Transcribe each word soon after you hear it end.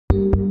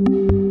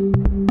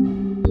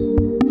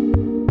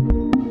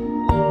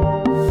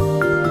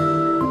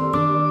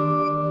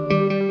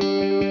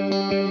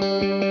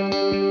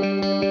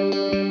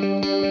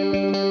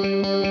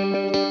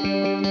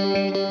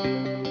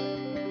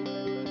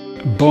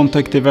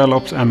BONDTECH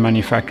develops and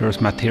manufactures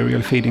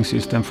material feeding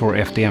system for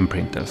FDM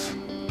printers,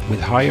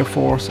 with higher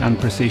force and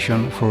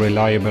precision for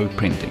reliable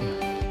printing.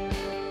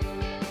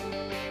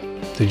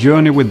 The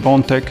journey with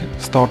BONDTECH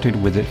started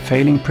with the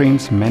failing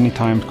prints many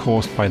times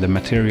caused by the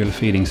material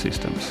feeding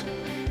systems.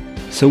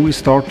 So we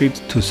started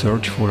to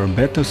search for a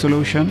better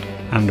solution,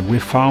 and we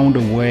found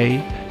a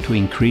way to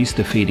increase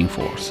the feeding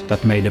force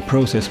that made the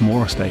process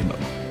more stable.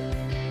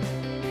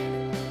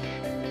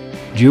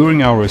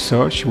 During our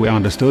research, we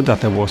understood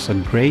that there was a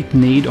great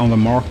need on the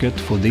market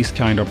for this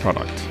kind of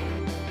product.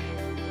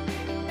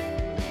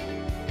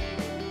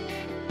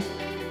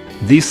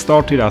 This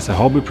started as a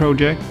hobby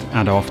project,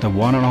 and after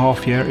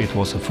 1.5 years it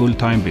was a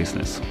full-time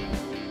business.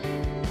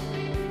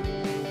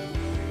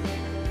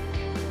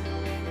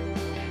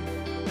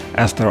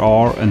 As there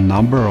are a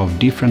number of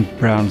different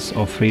brands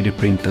of 3D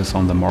printers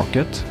on the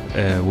market,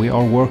 we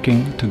are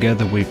working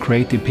together with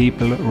creative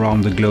people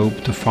around the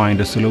globe to find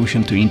a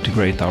solution to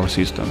integrate our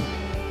system.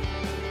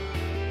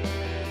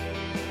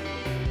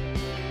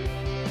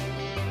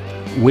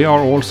 We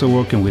are also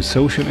working with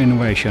social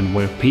innovation,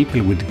 where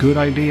people with good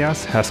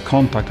ideas has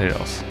contacted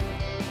us.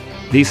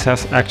 This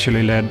has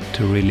actually led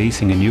to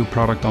releasing a new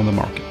product on the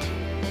market.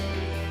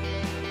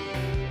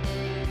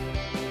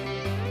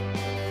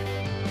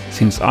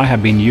 Since I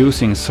have been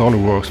using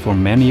SOLIDWORKS for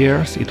many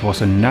years, it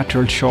was a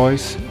natural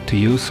choice to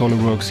use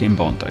SOLIDWORKS in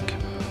BONDTECH.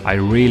 I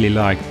really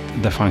liked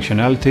the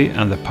functionality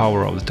and the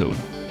power of the tool.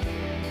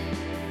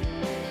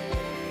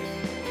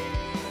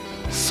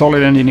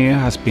 Solid Engineer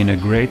has been a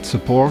great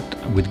support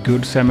with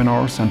good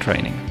seminars and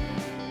training.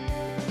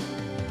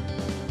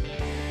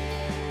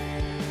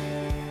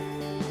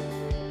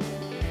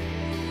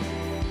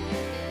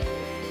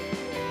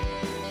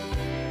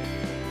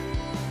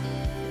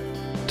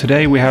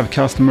 Today we have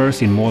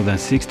customers in more than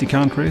 60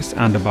 countries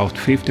and about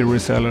 50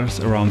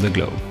 resellers around the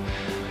globe.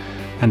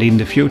 And in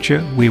the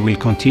future we will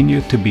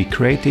continue to be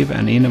creative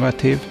and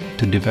innovative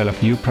to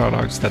develop new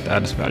products that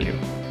adds value.